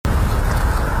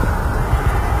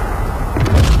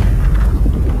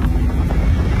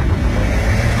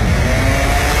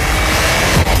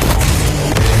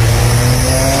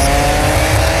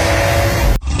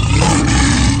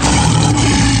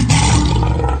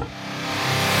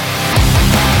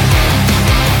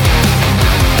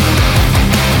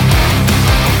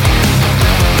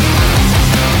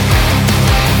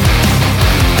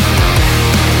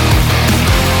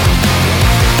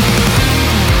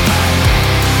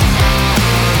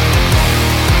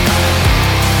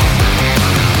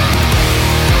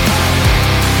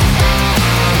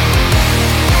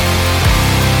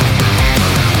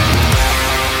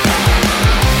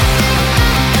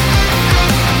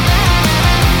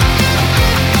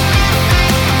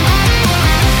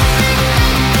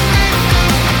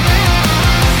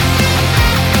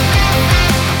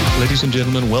Ladies and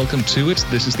gentlemen, welcome to it.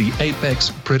 This is the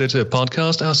Apex Predator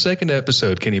podcast, our second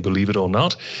episode, can you believe it or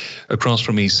not? Across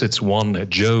from me sits one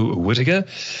Joe Whittaker.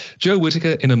 Joe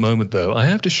Whittaker, in a moment though, I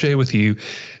have to share with you,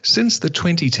 since the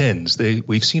 2010s,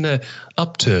 we've seen an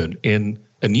upturn in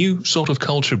a new sort of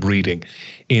culture breeding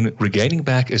in regaining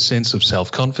back a sense of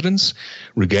self-confidence,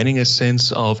 regaining a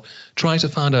sense of trying to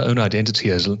find our own identity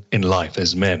in life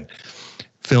as men.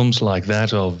 Films like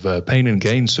that of Pain and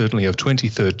Gain, certainly of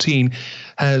 2013,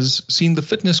 has seen the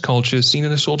fitness culture seen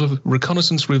in a sort of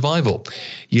reconnaissance revival.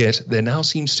 Yet there now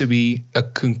seems to be a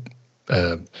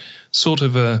sort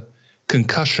of a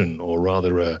concussion, or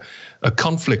rather a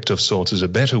conflict of sorts is a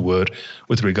better word,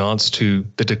 with regards to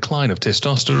the decline of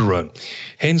testosterone.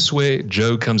 Hence where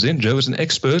Joe comes in. Joe is an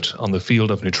expert on the field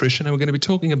of nutrition, and we're going to be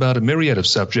talking about a myriad of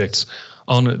subjects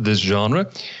on this genre,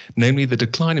 namely the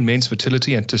decline in men's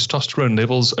fertility and testosterone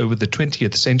levels over the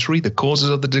 20th century, the causes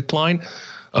of the decline,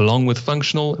 along with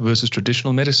functional versus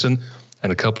traditional medicine,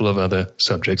 and a couple of other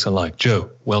subjects alike. Joe,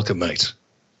 welcome, mate.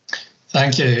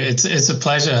 Thank you. It's a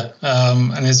pleasure,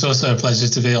 and it's also a pleasure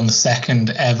to be on the second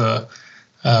ever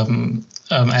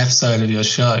episode of your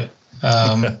show.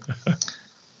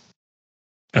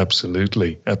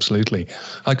 Absolutely.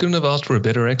 I couldn't have asked for a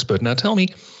better expert. Now tell me,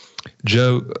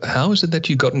 Joe, how is it that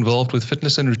you got involved with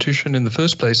fitness and nutrition in the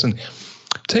first place? And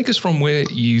take us from where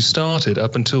you started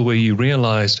up until where you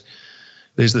realized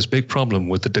there's this big problem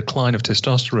with the decline of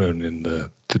testosterone in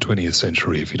the 20th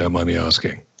century, if you don't mind me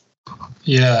asking.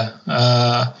 Yeah,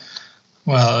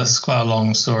 well, it's quite a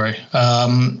long story.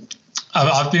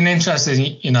 I've been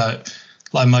interested,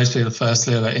 like most people,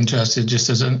 firstly, I'm interested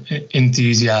just as an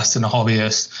enthusiast and a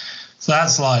hobbyist. So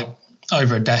that's like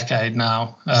over a decade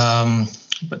now.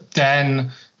 But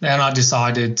then I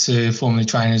decided to formally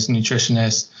train as a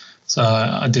nutritionist. So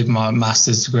I did my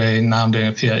master's degree, and now I'm doing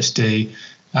a PhD.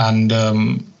 And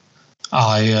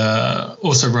I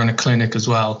also run a clinic as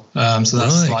well. So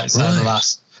that's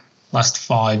the last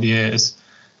 5 years.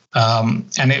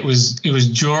 And it was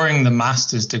during the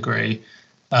master's degree.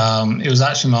 It was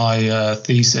actually my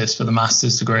thesis for the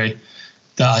master's degree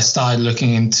that I started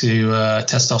looking into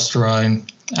testosterone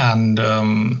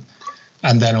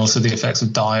and then also the effects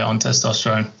of diet on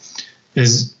testosterone.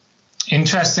 Because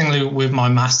interestingly, with my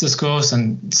master's course,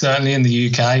 and certainly in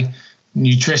the UK,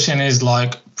 nutrition is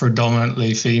like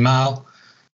predominantly female,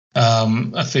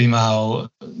 a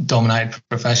female-dominated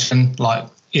profession. Like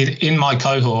in my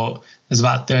cohort, there's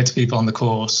about 30 people on the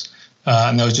course,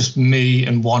 and there was just me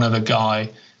and one other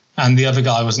guy, and the other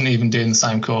guy wasn't even doing the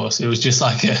same course. It was just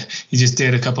like he just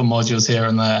did a couple of modules here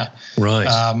and there. Right.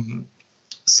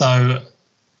 So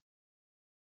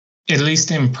at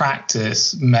least in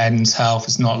practice, men's health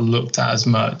is not looked at as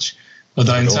much.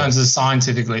 Although in terms of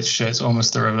scientific literature, it's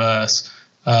almost the reverse.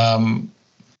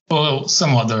 Well,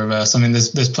 somewhat the reverse. I mean,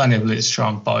 there's plenty of literature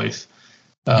on both.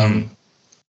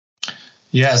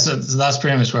 Yeah, so that's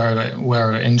pretty much where I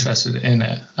got interested in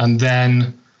it. And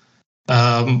then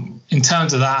in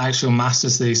terms of that actual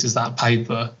master's thesis, that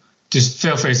paper, just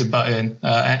feel free to butt in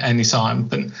at any time.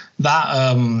 But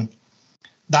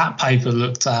that paper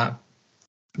looked at,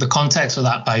 the context for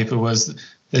that paper was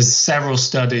there's several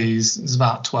studies, there's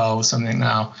about 12 or something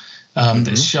now,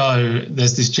 that show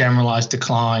there's this generalized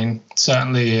decline,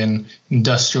 certainly in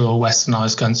industrial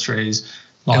westernized countries.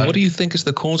 And what do you think is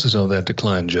the causes of that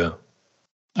decline, Joe?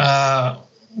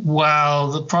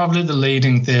 Well, probably the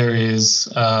leading theory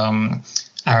is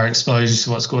our exposure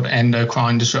to what's called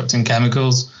endocrine disrupting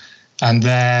chemicals. And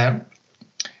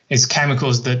it's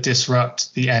chemicals that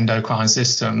disrupt the endocrine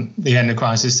system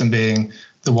being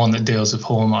the one that deals with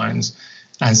hormones.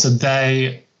 And so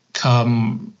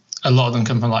a lot of them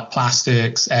come from like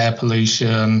plastics, air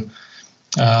pollution,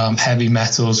 heavy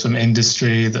metals from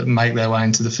industry that make their way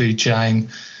into the food chain.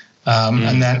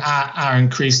 And then our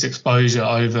increased exposure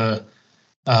over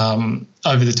the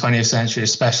 20th century,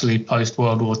 especially post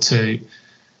World War II,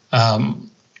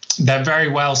 they're very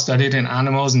well studied in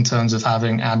animals in terms of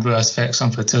having adverse effects on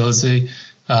fertility.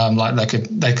 Like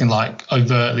they can like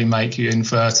overtly make you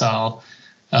infertile.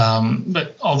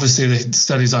 But obviously the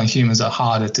studies on humans are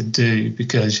harder to do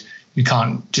because you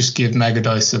can't just give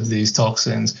megadose of these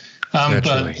toxins. But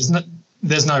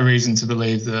there's no reason to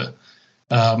believe that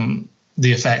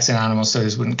the effects in animal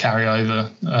studies wouldn't carry over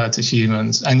to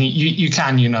humans. And you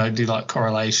can, do like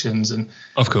correlations and,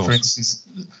 of course, for instance,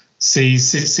 see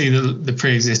the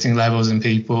pre-existing levels in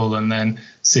people and then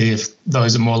see if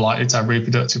those are more likely to have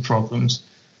reproductive problems.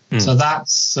 So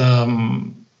that's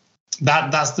the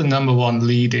number one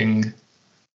leading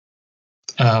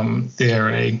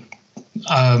theory.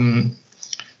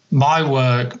 My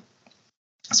work,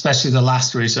 especially the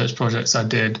last research projects I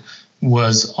did,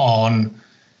 was on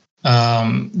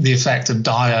the effect of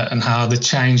diet and how the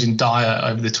change in diet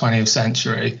over the 20th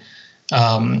century,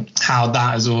 how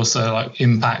that has also like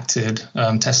impacted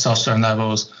testosterone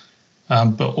levels,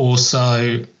 but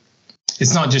also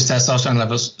it's not just testosterone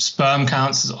levels. Sperm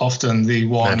counts is often the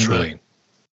one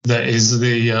that is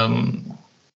the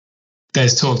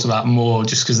there's talked about more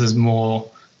just because there's more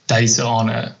data on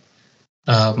it.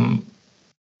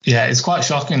 It's quite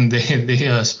shocking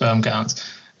the sperm counts.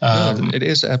 No, it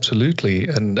is absolutely,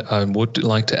 and I would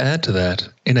like to add to that,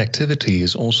 inactivity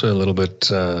is also a little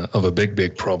bit of a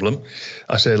big problem.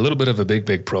 I say a little bit of a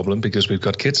big problem because we've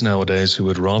got kids nowadays who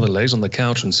would rather laze on the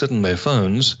couch and sit on their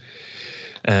phones,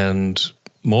 and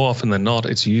more often than not,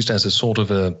 it's used as a sort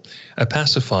of a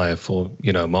pacifier for,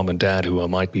 mom and dad who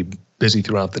might be busy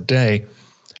throughout the day,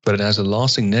 but it has a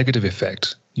lasting negative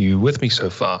effect. You with me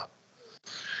so far?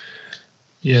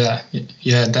 Yeah,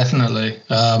 definitely.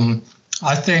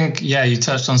 I think, you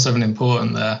touched on something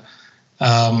important there.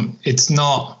 It's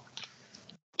not,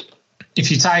 if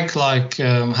you take like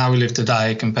how we live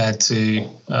today compared to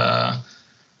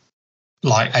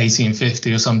like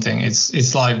 1850 or something,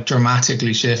 it's like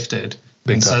dramatically shifted.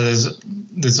 So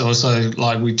there's also,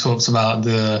 like we talked about,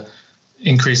 the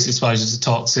increased exposure to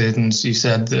toxins. You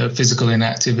said the physical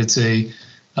inactivity,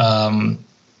 the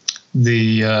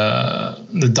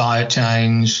diet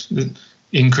change, the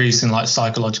increase in like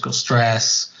psychological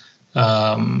stress.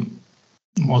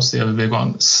 What's the other big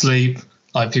one? Sleep.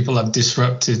 Like people have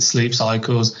disrupted sleep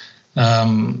cycles.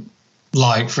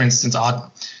 Like for instance,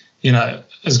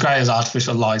 as great as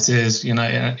artificial light is,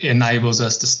 it enables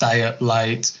us to stay up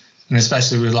late, and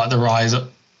especially with like the rise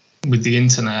with the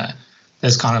internet,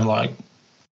 there's kind of like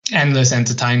endless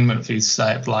entertainment for you to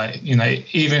stay up late.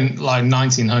 Even like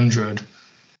 1900,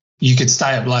 you could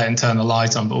stay up late and turn the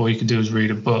light on, but all you could do is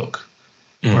read a book.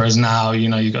 Whereas now,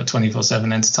 you've got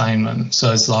 24/7 entertainment.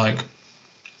 So it's like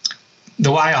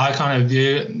the way I kind of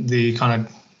view it, the kind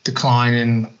of decline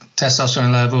in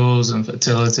testosterone levels and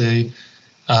fertility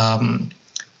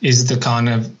is the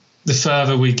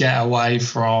further we get away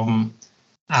from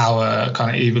our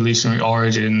kind of evolutionary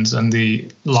origins and the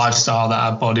lifestyle that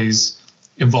our bodies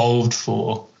evolved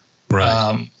for,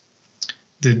 right.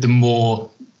 The more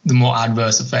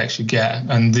adverse effects you get.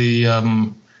 And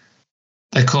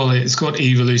it's called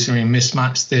evolutionary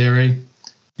mismatch theory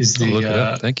is I'll look it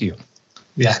up. Thank you.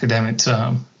 The academic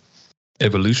term.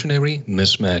 Evolutionary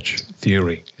mismatch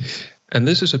theory. And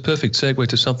this is a perfect segue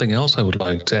to something else I would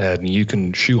like to add, and you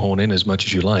can shoehorn in as much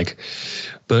as you like.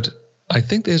 But I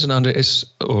think there's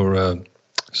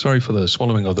sorry for the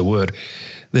swallowing of the word,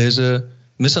 there's a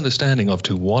misunderstanding of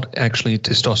to what actually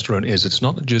testosterone is. It's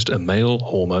not just a male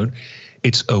hormone,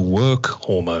 it's a work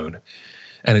hormone.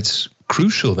 And it's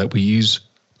crucial that we use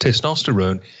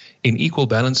testosterone in equal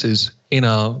balances in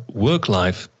our work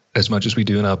life as much as we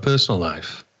do in our personal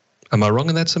life. Am I wrong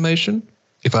in that summation?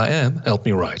 If I am, help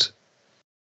me right.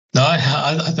 No,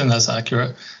 I think that's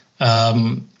accurate.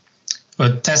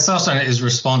 But testosterone is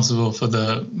responsible for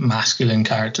the masculine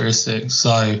characteristics.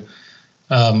 So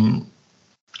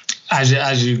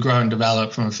as you grow and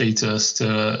develop from a fetus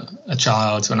to a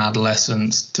child to an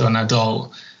adolescent to an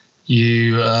adult,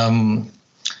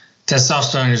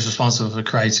 testosterone is responsible for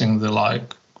creating the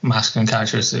like masculine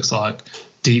characteristics like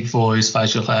deep voice,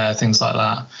 facial hair, things like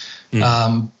that.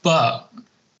 But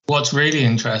what's really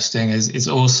interesting is it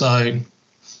also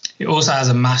has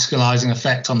a masculizing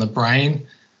effect on the brain,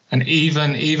 and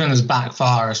even as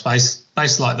backfire,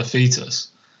 basically like the fetus.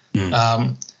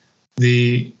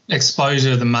 The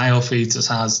exposure the male fetus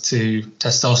has to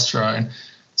testosterone,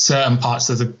 certain parts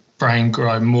of the brain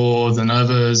grow more than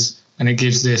others, and it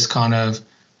gives this kind of,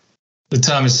 the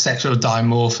term is sexual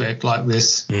dimorphic, like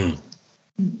this.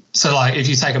 So like if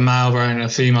you take a male brain and a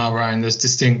female brain, there's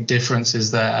distinct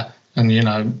differences there, and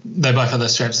they both have their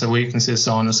strengths, their weaknesses,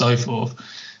 so on and so forth.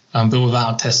 But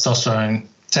without testosterone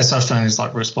is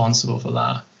like responsible for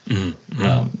that.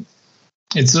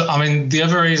 The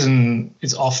other reason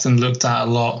it's often looked at a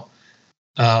lot,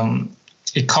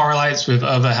 it correlates with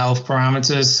other health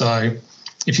parameters. So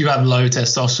if you have low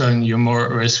testosterone, you're more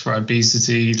at risk for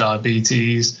obesity,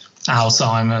 diabetes,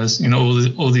 Alzheimer's,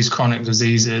 all these chronic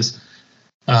diseases.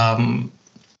 But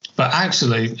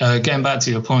actually, getting back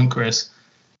to your point, Chris,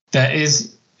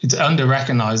 it's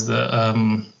under-recognized that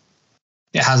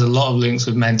it has a lot of links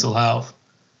with mental health.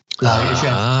 Like if you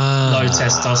have low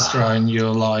testosterone,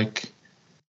 you're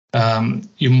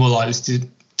more likely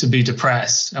to be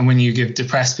depressed. And when you give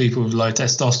depressed people with low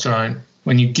testosterone,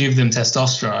 when you give them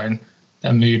testosterone,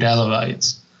 their mood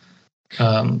elevates.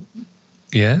 Yeah.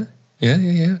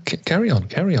 Carry on.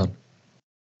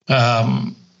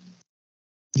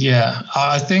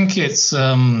 I think it's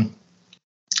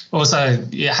Also,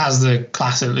 it has the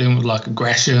classic link with like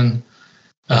aggression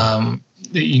that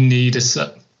you need,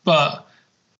 but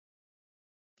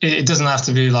it doesn't have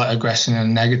to be like aggression in a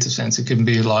negative sense. It can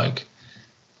be like,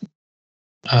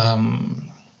 it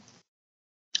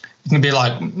can be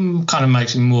like kind of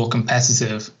makes you more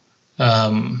competitive.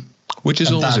 Which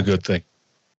is always a good thing.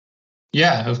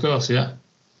 Yeah, of course, yeah.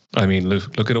 I mean,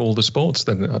 look at all the sports.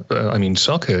 Then, I mean,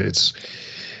 soccer.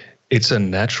 It's a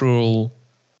natural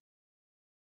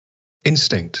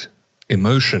instinct,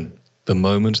 emotion, the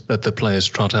moment that the players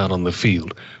trot out on the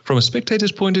field. From a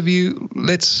spectator's point of view,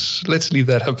 let's leave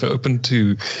that open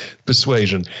to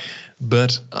persuasion.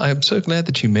 But I'm so glad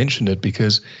that you mentioned it,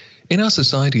 because in our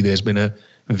society there's been a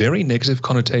very negative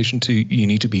connotation to you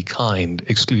need to be kind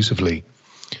exclusively.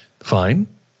 Fine,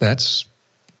 that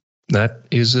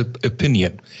is an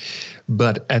opinion.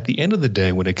 But at the end of the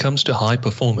day, when it comes to high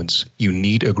performance, you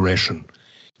need aggression.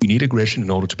 You need aggression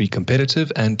in order to be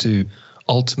competitive and to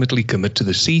ultimately commit to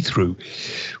the see-through,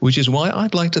 which is why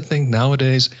I'd like to think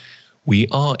nowadays we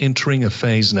are entering a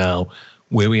phase now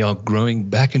where we are growing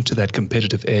back into that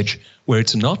competitive edge, where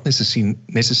it's not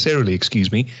necessarily,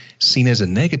 seen as a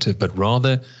negative, but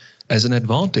rather as an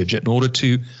advantage in order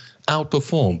to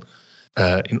outperform,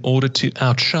 in order to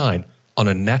outshine on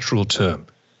a natural term,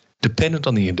 dependent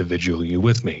on the individual. You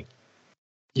with me?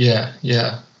 Yeah.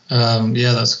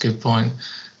 That's a good point.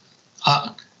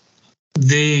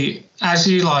 As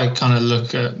you like kind of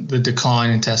look at the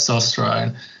decline in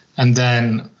testosterone, and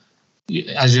then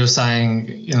as you're saying,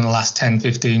 in the last 10,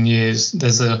 15 years,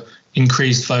 there's a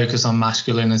increased focus on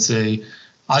masculinity.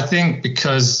 I think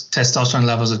because testosterone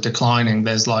levels are declining,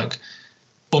 there's like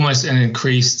almost an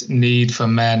increased need for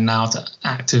men now to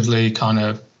actively kind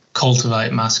of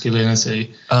cultivate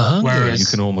masculinity. Whereas, you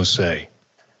can almost say.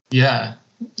 Yeah,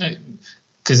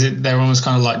 because they're almost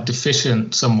kind of like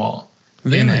deficient somewhat.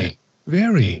 Very.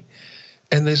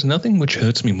 And there's nothing which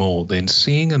hurts me more than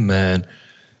seeing a man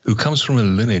who comes from a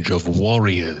lineage of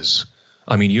warriors.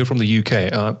 I mean, you're from the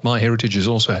UK. My heritage is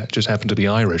also just happened to be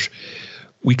Irish.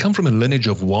 We come from a lineage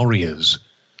of warriors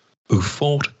who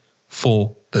fought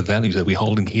for the values that we're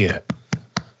holding here.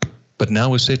 But now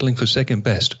we're settling for second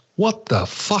best. What the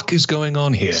fuck is going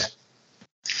on here?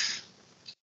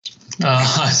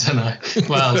 I don't know.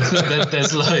 Well,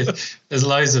 there's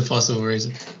loads of possible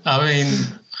reasons. I mean,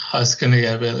 I was going to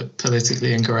get a bit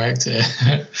politically incorrect here.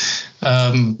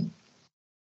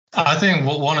 I think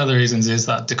one of the reasons is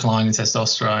that decline in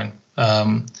testosterone.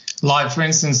 Like, for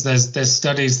instance, there's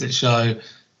studies that show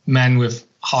men with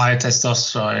higher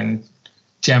testosterone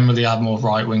generally have more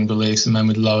right-wing beliefs, and men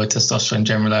with lower testosterone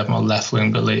generally have more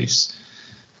left-wing beliefs.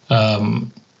 So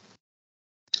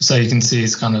you can see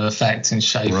its kind of effect in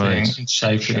shaping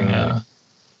the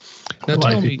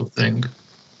way people think.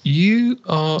 You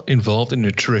are involved in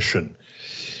nutrition.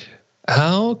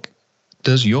 How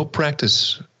does your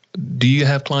practice? Do you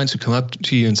have clients who come up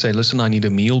to you and say, "Listen, I need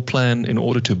a meal plan in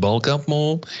order to bulk up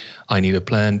more. I need a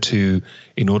plan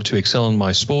in order to excel in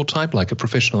my sport type, like a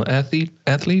professional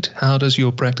athlete." How does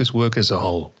your practice work as a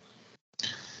whole?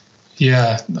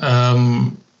 Yeah.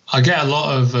 I get a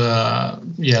lot of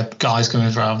guys coming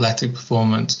for athletic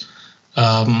performance.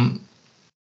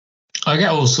 I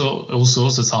get all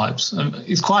sorts of types.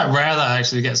 It's quite rare that I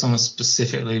actually get someone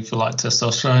specifically for like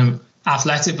testosterone.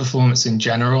 Athletic performance in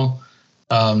general,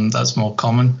 that's more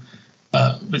common.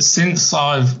 But since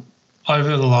I've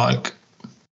over the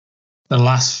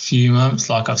last few months,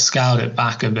 like I've scaled it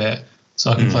back a bit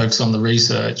so I can focus on the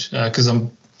research, because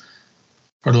I'm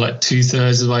probably like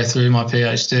 2/3 of the way through my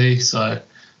PhD, so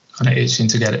kind of itching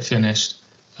to get it finished.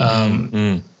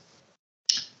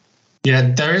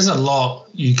 Yeah, there is a lot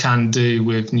you can do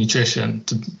with nutrition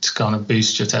to kind of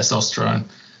boost your testosterone.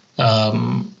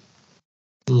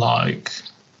 Like,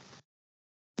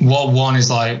 one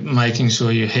is like making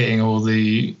sure you're getting all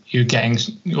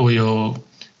your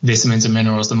vitamins and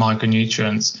minerals, the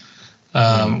micronutrients,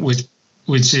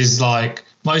 which is like,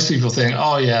 most people think,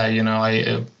 oh yeah, I eat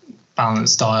a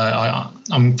balanced diet,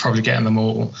 I'm probably getting them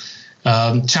all.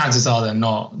 Chances are they're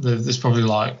not. There's probably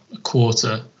like a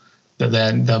quarter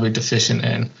that they'll be deficient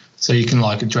in. So you can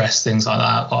like address things like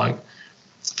that. Like,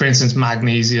 for instance,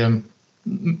 magnesium.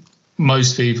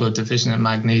 Most people are deficient in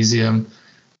magnesium.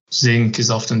 Zinc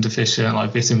is often deficient,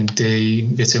 like vitamin D,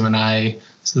 vitamin A.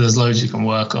 So there's loads you can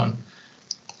work on.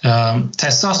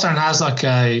 Testosterone has like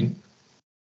a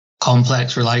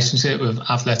complex relationship with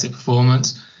athletic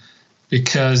performance,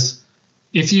 because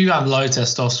if you have low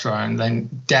testosterone, then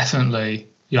definitely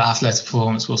your athletic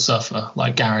performance will suffer,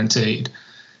 like guaranteed.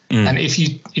 And if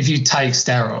you take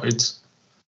steroids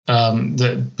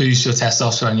that boost your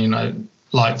testosterone,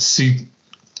 like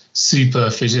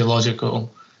super physiological,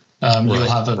 you'll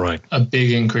have a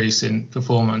big increase in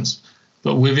performance.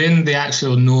 But within the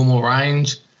actual normal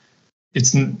range,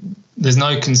 there's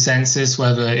no consensus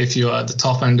whether if you're at the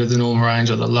top end of the normal range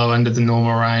or the low end of the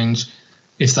normal range,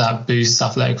 if that boosts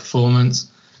athletic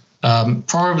performance.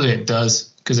 Probably it does,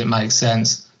 because it makes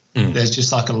sense. There's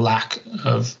just like a lack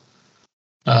of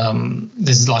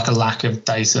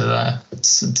data there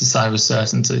to say with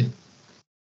certainty.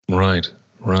 Right.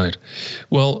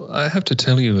 Well, I have to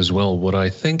tell you as well, what I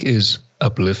think is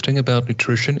uplifting about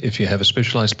nutrition, if you have a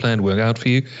specialized planned workout for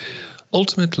you,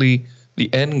 ultimately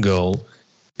the end goal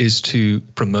is to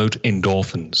promote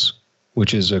endorphins,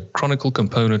 which is a chronicle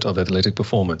component of athletic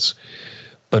performance.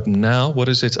 But now, what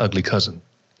is its ugly cousin?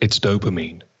 It's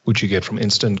dopamine, which you get from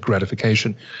instant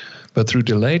gratification. But through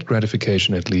delayed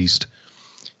gratification, at least,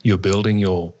 you're building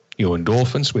your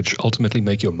endorphins, which ultimately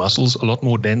make your muscles a lot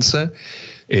more denser.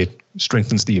 It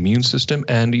strengthens the immune system,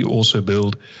 and you also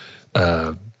build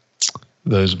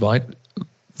those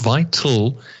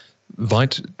vital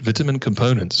vitamin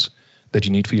components that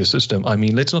you need for your system. I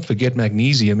mean, let's not forget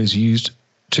magnesium is used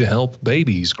to help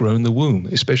babies grow in the womb,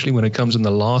 especially when it comes in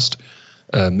the last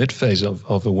mid-phase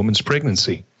of a woman's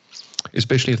pregnancy,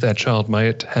 especially if that child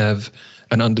might have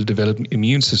an underdeveloped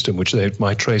immune system, which they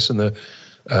might trace in the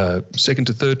second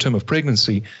to third term of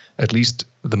pregnancy. At least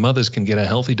the mothers can get a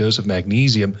healthy dose of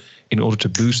magnesium in order to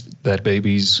boost that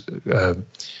baby's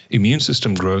immune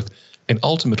system growth. And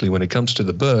ultimately, when it comes to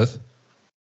the birth,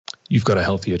 you've got a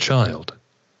healthier child.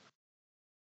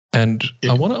 And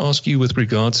I want to ask you with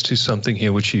regards to something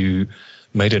here which you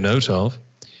made a note of.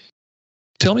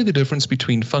 Tell me the difference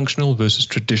between functional versus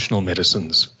traditional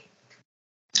medicines.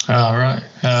 All right.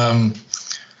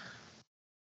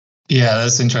 Yeah,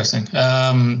 that's interesting.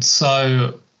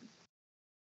 So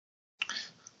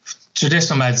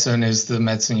traditional medicine is the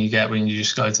medicine you get when you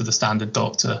just go to the standard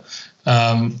doctor.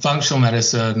 Functional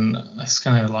medicine, it's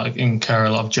going to like incur a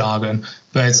lot of jargon,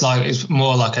 but it's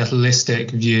more like a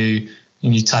holistic view,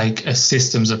 and you take a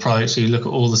systems approach. So you look at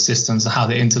all the systems and how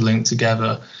they interlink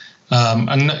together,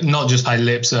 and not just pay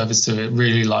lip service to it.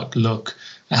 Really like look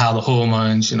at how the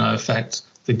hormones, affect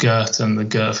the gut, and the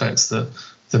gut affects the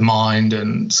mind,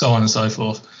 and so on and so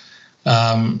forth.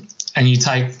 And you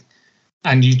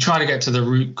try to get to the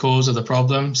root cause of the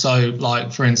problem. So,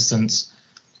 like for instance,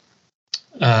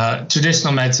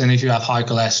 traditional medicine, if you have high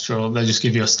cholesterol, they just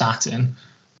give you a statin,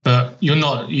 but you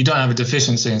don't have a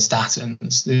deficiency in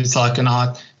statins. It's like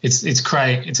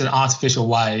it's an artificial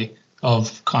way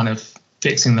of kind of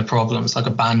fixing the problem. It's like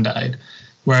a Band-Aid.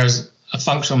 Whereas a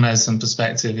functional medicine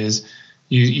perspective is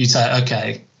you say,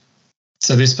 okay,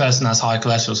 so this person has high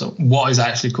cholesterol. So what is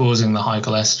actually causing the high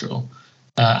cholesterol?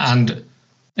 And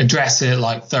address it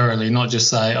like thoroughly, not just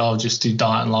say, oh, just do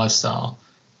diet and lifestyle.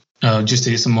 Just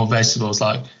eat some more vegetables,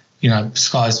 like,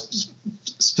 prescribe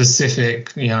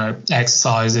specific,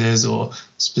 exercises or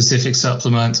specific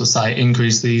supplements, or say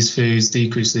increase these foods,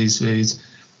 decrease these foods,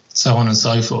 so on and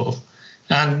so forth.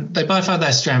 And they both have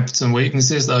their strengths and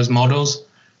weaknesses, those models.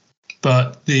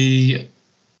 But the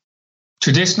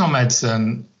traditional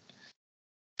medicine,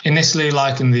 initially,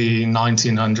 like in the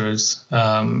 1900s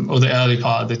or the early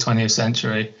part of the 20th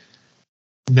century,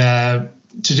 their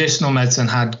traditional medicine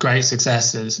had great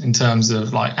successes in terms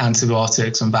of like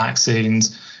antibiotics and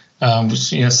vaccines,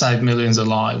 which saved millions of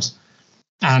lives.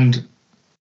 And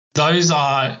those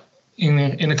are,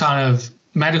 in a kind of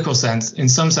medical sense, in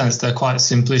some sense, they're quite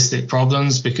simplistic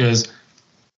problems, because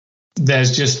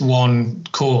there's just one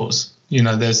cause.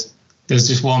 There's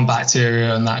just one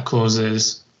bacteria, and that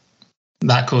causes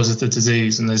the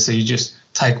disease. And so you just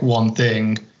take one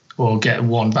thing or get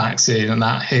one vaccine, and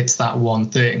that hits that one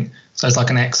thing. So it's like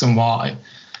an X and Y.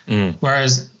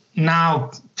 Whereas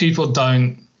now people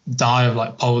don't die of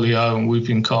like polio and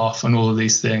whooping cough and all of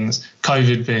these things,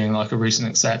 COVID being like a recent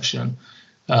exception.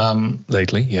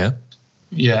 Lately, yeah.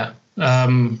 Yeah.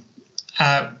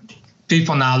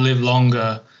 People now live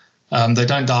longer. They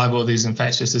don't die of all these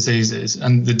infectious diseases.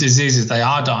 And the diseases they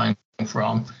are dying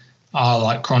from are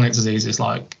like chronic diseases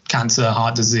like cancer,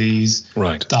 heart disease,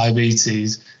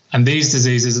 diabetes. And these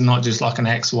diseases are not just like an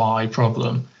XY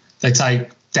problem. They take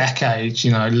decades,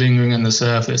 lingering on the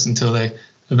surface until they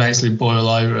eventually boil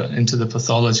over into the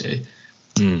pathology.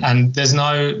 And there's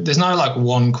no like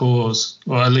one cause,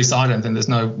 or at least I don't think there's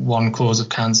no one cause of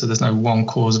cancer. There's no one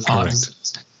cause of heart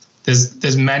disease.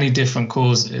 There's many different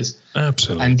causes.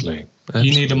 Absolutely. And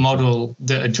you need a model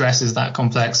that addresses that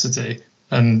complexity.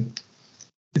 And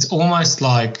it's almost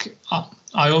like,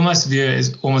 I almost view it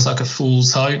as almost like a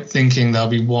fool's hope, thinking there'll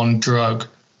be one drug,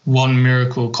 one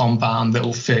miracle compound that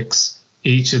will fix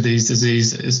each of these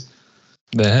diseases.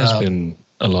 There has been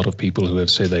a lot of people who have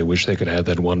said they wish they could have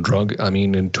that one drug. I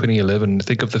mean, in 2011,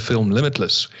 think of the film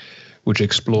Limitless, which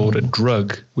explored a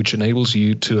drug which enables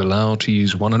you to allow to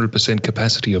use 100%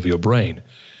 capacity of your brain.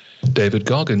 David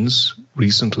Goggins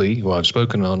recently, who I've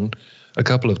spoken on a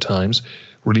couple of times,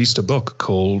 released a book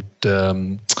called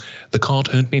The Can't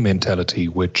Hurt Me Mentality,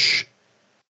 which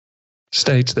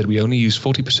states that we only use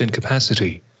 40%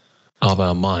 capacity of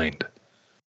our mind.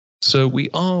 So we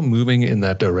are moving in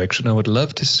that direction. I would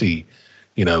love to see,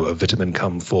 a vitamin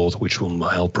come forth which will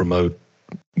help promote,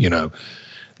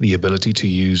 the ability to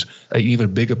use an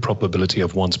even bigger probability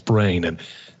of one's brain and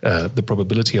the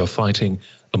probability of fighting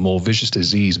a more vicious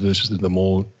disease versus the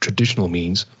more traditional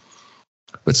means.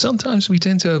 But sometimes we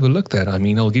tend to overlook that. I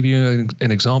mean, I'll give you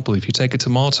an example. If you take a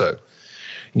tomato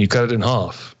and you cut it in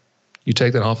half, you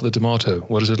take that half of the tomato,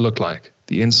 what does it look like?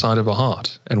 The inside of a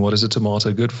heart. And what is a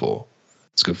tomato good for?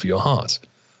 It's good for your heart.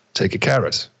 Take a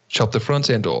carrot, chop the front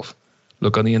end off,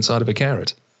 look on the inside of a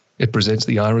carrot. It presents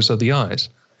the iris of the eyes,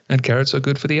 and carrots are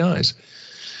good for the eyes.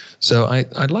 So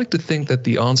I'd like to think that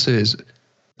the answer is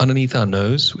underneath our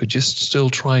nose. We're just still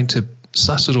trying to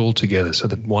suss it all together so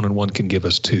that 1 and 1 can give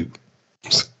us 2.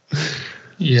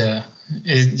 Yeah.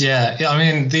 I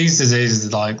mean, these diseases,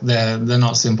 they're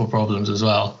not simple problems as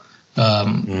well,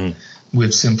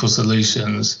 with simple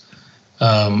solutions.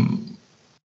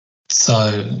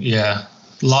 So, yeah,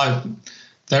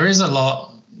 there is a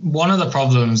lot. One of the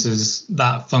problems is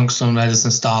that functional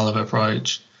medicine style of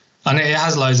approach. And it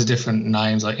has loads of different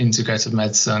names like integrative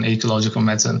medicine, ecological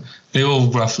medicine. They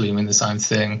all roughly mean the same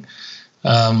thing.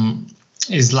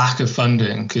 Is lack of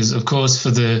funding, because of course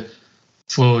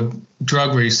for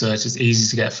drug research it's easy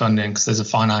to get funding because there's a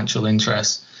financial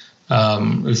interest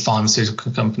with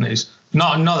pharmaceutical companies.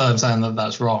 Not that I'm saying that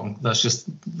that's wrong. That's just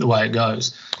the way it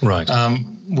goes. Right.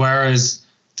 Whereas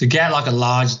to get a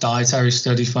large dietary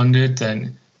study funded,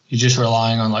 then you're just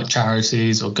relying on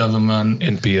charities or government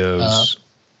NPOs.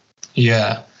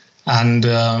 Yeah, and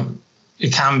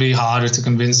it can be harder to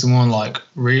convince someone.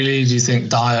 Really, do you think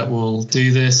diet will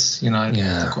do this?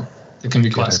 They can be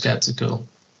quite skeptical.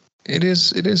 It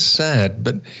is sad,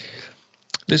 but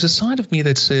there's a side of me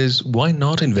that says, why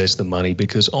not invest the money?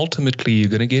 Because ultimately you're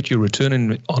going to get your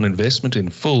return on investment in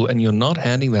full, and you're not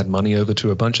handing that money over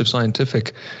to a bunch of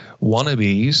scientific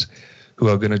wannabes who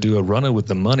are going to do a runner with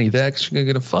the money. They're actually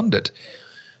going to fund it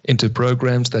into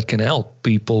programs that can help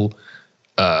people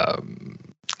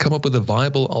come up with a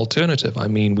viable alternative. I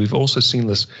mean, we've also seen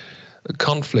this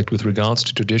conflict with regards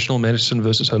to traditional medicine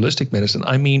versus holistic medicine.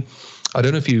 I mean, I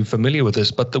don't know if you're familiar with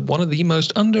this, but one of the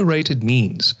most underrated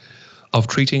means of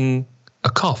treating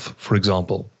a cough, for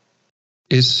example,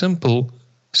 is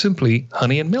simply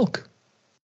honey and milk.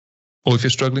 Or if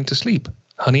you're struggling to sleep,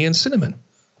 honey and cinnamon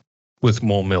with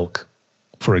more milk,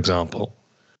 for example.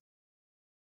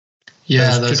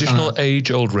 Yeah, those traditional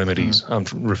age-old remedies I'm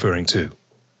referring to.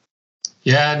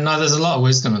 Yeah, no, there's a lot of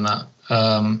wisdom in that.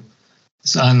 And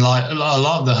a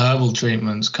lot of the herbal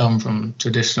treatments come from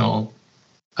traditional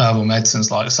herbal medicines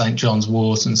like St. John's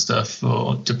wort and stuff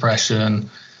for depression.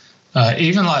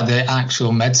 Even the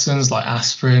actual medicines like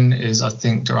aspirin is, I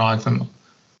think, derived from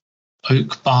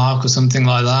oak bark or something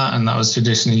like that, and that was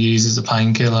traditionally used as a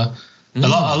painkiller. A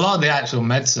lot of the actual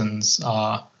medicines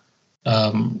are,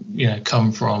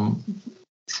 come from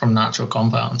natural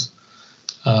compounds.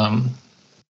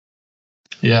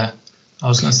 Yeah, I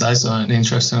was going to say something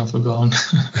interesting. I've forgotten.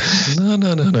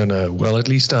 No. Well, at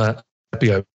least I'll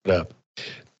be opened up.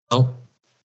 Well,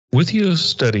 with your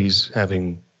studies,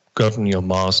 having gotten your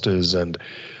master's and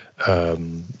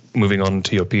moving on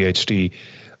to your PhD,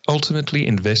 ultimately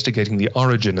investigating the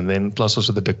origin and then plus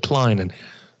also the decline and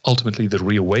ultimately the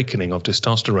reawakening of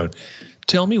testosterone,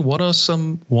 tell me, what are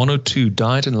some 1 or 2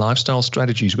 diet and lifestyle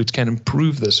strategies which can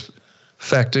improve this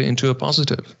factor into a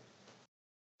positive?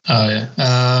 Oh,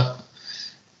 yeah.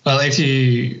 Well,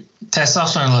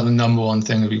 testosterone, the number one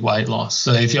thing would be weight loss.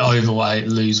 So if you're overweight,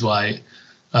 lose weight,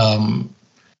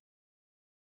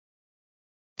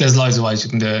 there's loads of ways you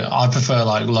can do it. I prefer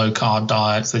low carb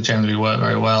diets. They generally work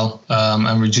very well.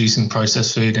 And reducing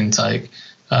processed food intake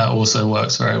also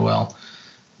works very well.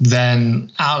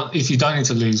 Then if you don't need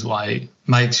to lose weight,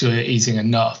 make sure you're eating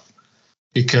enough,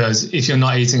 because if you're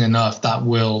not eating enough, that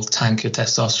will tank your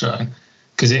testosterone.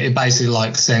 Because it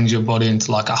basically sends your body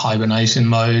into a hibernation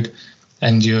mode,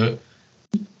 and your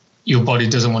body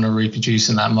doesn't want to reproduce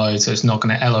in that mode, so it's not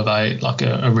going to elevate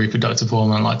a reproductive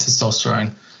hormone like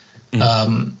testosterone.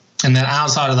 And then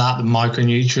outside of that, the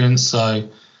micronutrients. So,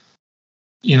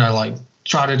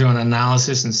 try to do an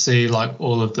analysis and see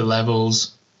all of the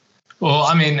levels. Or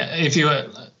I mean, if you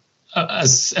a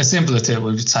simpler tip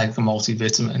would be take a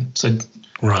multivitamin. So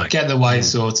get the weight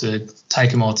sorted,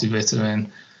 take a multivitamin.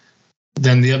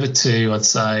 Then the other two, I'd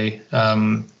say,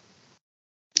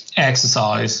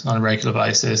 exercise on a regular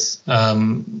basis.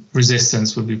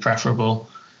 Resistance would be preferable.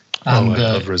 And,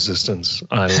 I love resistance.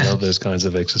 I love those kinds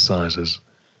of exercises.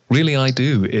 Really, I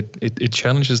do. It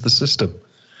challenges the system.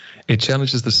 It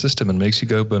challenges the system and makes you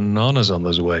go bananas on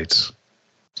those weights.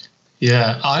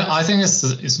 Yeah, I think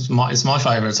it's my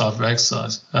favorite type of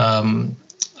exercise. I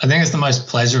think it's the most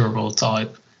pleasurable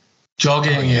type.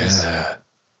 Jogging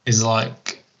is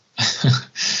like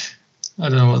I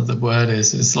don't know what the word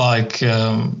is. It's like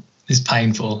it's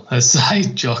painful. Let's say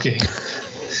jogging.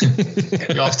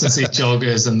 You often see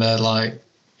joggers and they're like,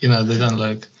 they don't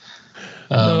look.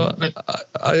 No,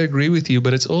 I agree with you,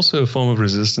 but it's also a form of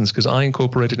resistance because I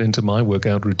incorporate it into my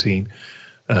workout routine.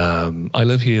 I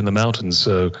live here in the mountains,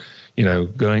 so,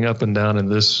 going up and down in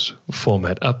this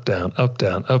format, up, down,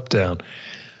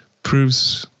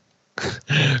 proves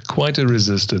quite a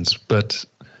resistance. But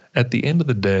at the end of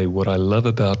the day, what I love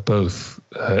about both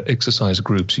exercise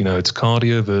groups, it's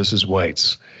cardio versus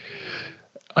weights.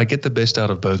 I get the best out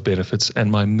of both benefits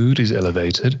and my mood is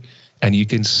elevated. And you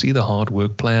can see the hard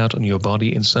work play out on your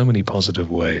body in so many positive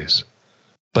ways.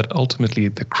 But ultimately,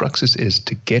 the crux is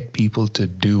to get people to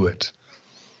do it.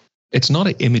 It's not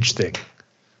an image thing.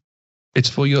 It's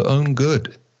for your own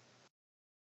good.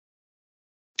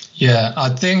 Yeah, I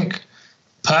think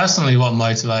personally what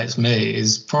motivates me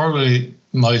is probably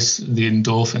most the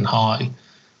endorphin high.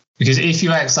 Because if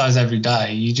you exercise every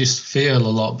day, you just feel a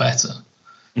lot better.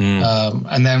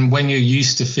 And then when you're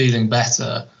used to feeling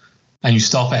better, and you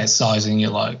stop exercising, you're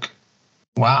like,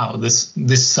 wow, this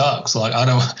sucks. Like, I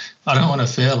don't want to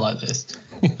feel like this.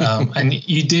 And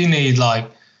you do need to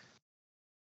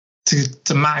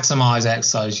maximize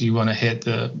exercise, you want to hit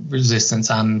the resistance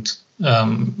and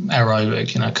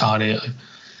aerobic, cardio.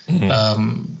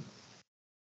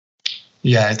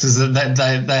 Because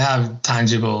they have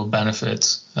tangible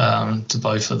benefits to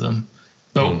both of them.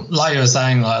 But like you were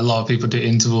saying, like a lot of people do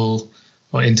interval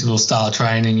style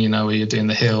training, where you're doing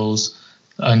the hills,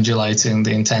 undulating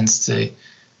the intensity,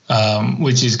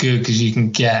 which is good because you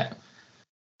can get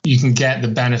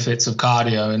the benefits of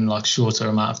cardio in like shorter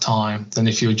amount of time than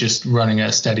if you were just running at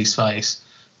a steady pace.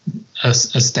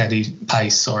 Steady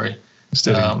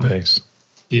pace.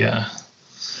 Yeah.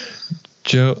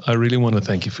 Joe, I really want to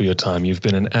thank you for your time. You've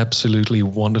been an absolutely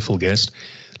wonderful guest.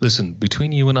 Listen,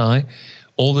 between you and I,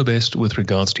 all the best with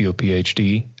regards to your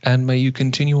PhD, and may you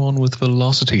continue on with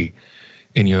velocity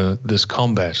in this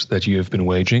combat that you have been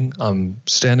waging. I'm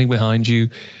standing behind you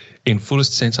in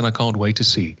fullest sense, and I can't wait to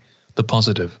see the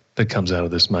positive that comes out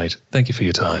of this, mate. Thank you for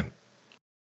your time.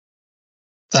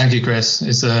 Thank you, Chris.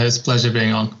 It's a pleasure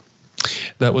being on.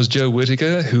 That was Joe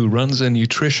Whittaker, who runs a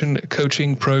nutrition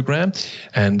coaching program.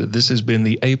 And this has been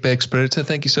the Apex Predator.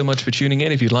 Thank you so much for tuning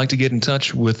in. If you'd like to get in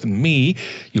touch with me,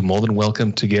 you're more than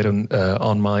welcome to get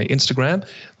on my Instagram.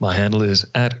 My handle is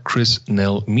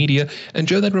 @ChrisNellMedia. And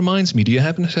Joe, that reminds me, do you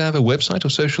happen to have a website or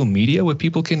social media where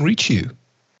people can reach you?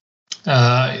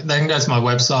 They can go to my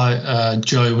website,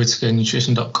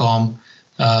 joewhitakernutrition.com.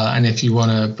 And if you want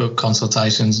to book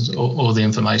consultations, all the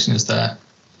information is there.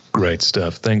 Great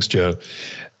stuff. Thanks, Joe.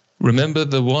 Remember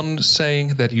the one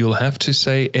saying that you'll have to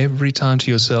say every time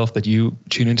to yourself that you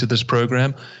tune into this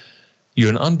program: you're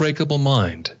an unbreakable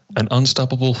mind, an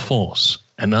unstoppable force,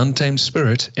 an untamed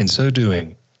spirit, in so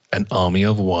doing, an army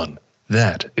of one.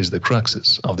 That is the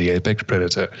cruxus of the Apex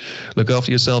Predator. Look after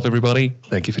yourself, everybody.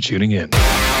 Thank you for tuning in.